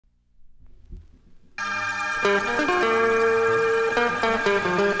I'm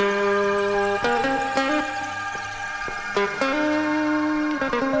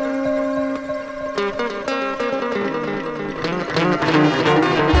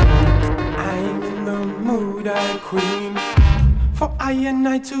in the mood, I queen, for I and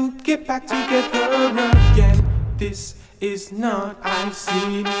I to get back together again. This is not I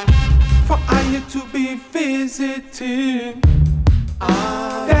see, for I to be visiting.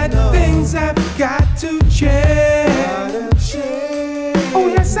 That things have got to change. Oh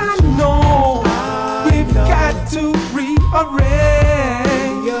yes, I know. We've got to rearrange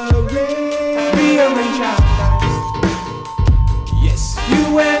our lives. Yes,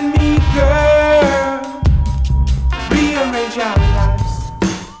 you and me, girl. Rearrange our lives.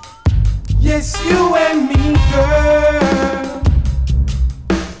 Yes, you and me, girl.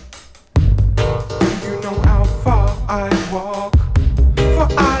 You know how far I walk for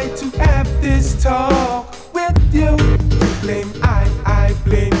I to have this talk with you. Blame I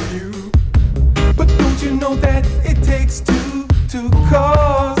blame you. But don't you know that it takes two to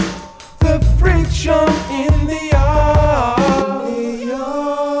cause the friction in the art?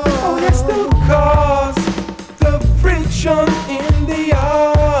 Oh yes, to cause the friction in the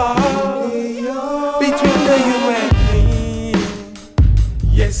art between the you and me.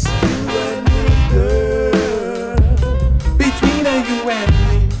 Yes, you and me, girl. Between the you and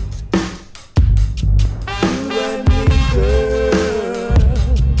me. You and me, girl.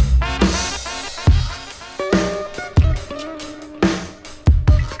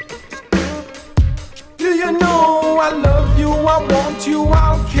 Do you know I love you, I want you,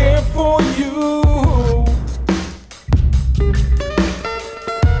 I'll care for you.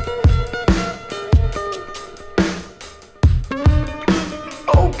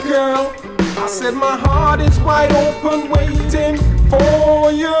 Oh girl, I said my heart is wide open, waiting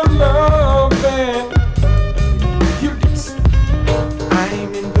for your loving. Hear this.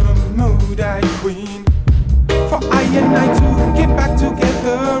 I'm in the mood, I queen, for I and I to get back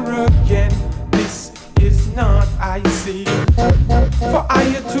together again. This is not I see, for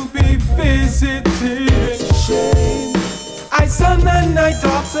I to be visited. I son and I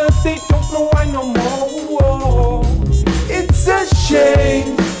daughter, they don't know I no more. It's a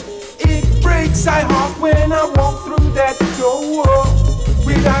shame. It breaks my heart when I walk through that door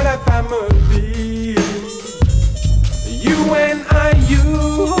without a family. You and I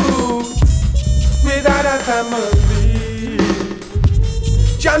youth without a family.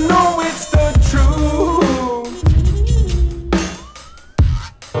 I know it's the truth.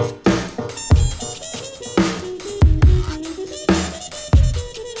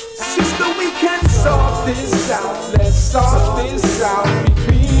 Sister, we can sort this out. Let's sort this out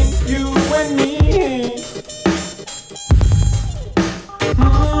between you and me.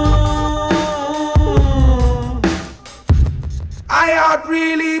 I heart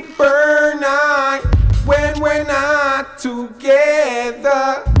really burn out when we're not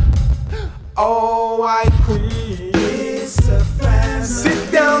together. Oh, I quit.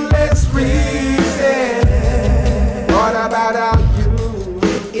 Sit down, let's reason. What about you?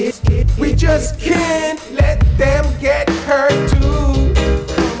 We just can't.